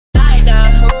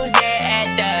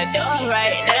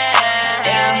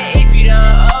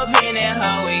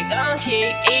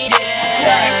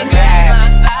and grab my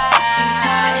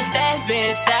thighs, step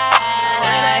inside.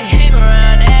 When I came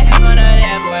around that corner,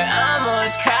 that boy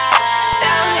almost cried.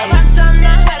 I rock something,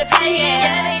 I had to pay, yeah.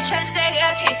 Yeah, they tryna stack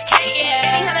up his cake, yeah.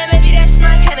 Anyhow, baby, that's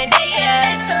my kind of date, yeah.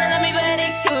 They told love me, but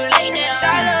it's too late now.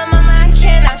 Sorry, little mama, I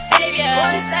cannot save ya.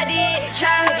 Once I did,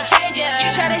 try to change ya. You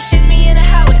try to shoot me in the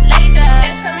house with laser.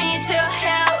 That's tell me until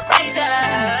hell raiser.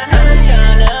 I'm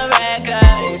tryna rack up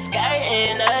and skirt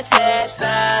in a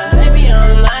Tesla. Baby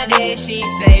on my dick, she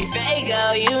say,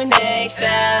 Sofaygo, you next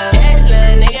up. That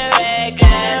little nigga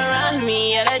reckless, run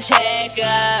me at a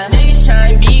checker. Niggas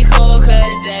tryna be cool,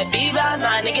 cause that beat by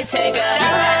my nigga take her.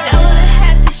 I don't wanna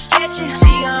have to stretch her.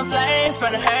 She gon' flirt in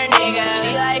front of her nigga.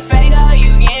 She like, Sofaygo,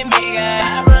 you getting bigger.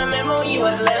 I remember when you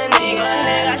was a little nigga.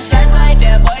 Nigga got shots like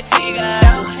that boy Tigger.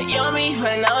 You and me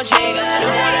for no trigger.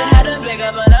 Don't wanna have to pick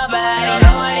up on nobody. Don't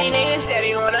know why these niggas said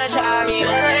he wanna try me.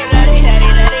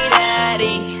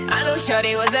 I knew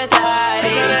shorty was a thotty.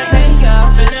 Gonna take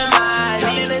off in the mind.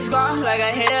 Feelings go off like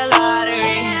I hit a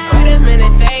lottery. Wait a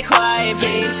minute, stay quiet,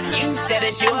 please. You said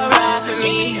that you would ride for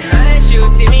me. Now that you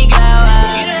see me go up,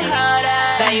 you done hold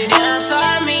up. Now you done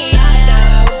for me. I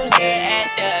know who's here at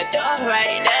the door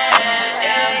right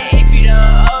now. If you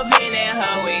don't open that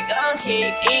hoe, we gon'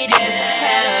 kick it down.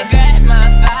 Had to grab my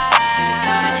fire,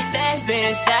 so step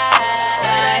inside.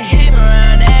 When I came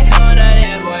around that corner,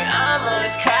 that boy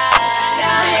almost cried.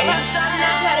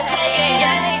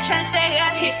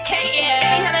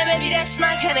 Baby, that's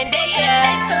my kind of date,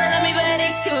 yeah. They told love me, but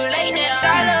it's too late now.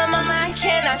 Sorry, little mama, I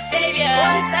cannot save ya.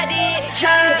 Once I did,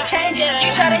 try to change ya.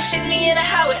 You try to shoot me in the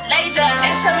house with laser.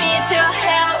 That's tell me until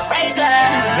hell raiser.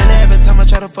 And every time I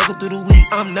try to fuck her through the week,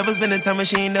 I'm never spending time and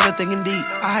she ain't never thinking deep.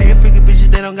 I hire freaky bitches,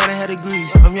 they don't gotta have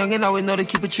degrees. I'm young and always know to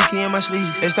keep it tricky in my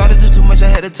sleeve. It started just too much, I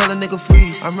had to tell a nigga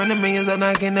freeze. I'm running millions up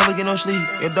now, I can't never get no sleep.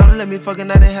 Your daughter let me fuck and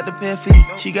I didn't have to pay a fee.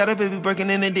 She got a baby breaking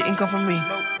and it didn't come from me.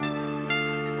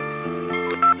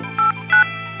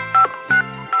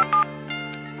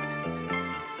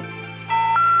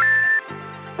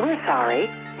 We're sorry.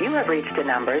 You have reached a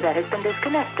number that has been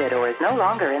disconnected or is no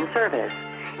longer in service.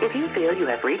 If you feel you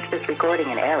have reached this recording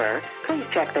in error, please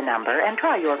check the number and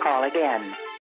try your call again.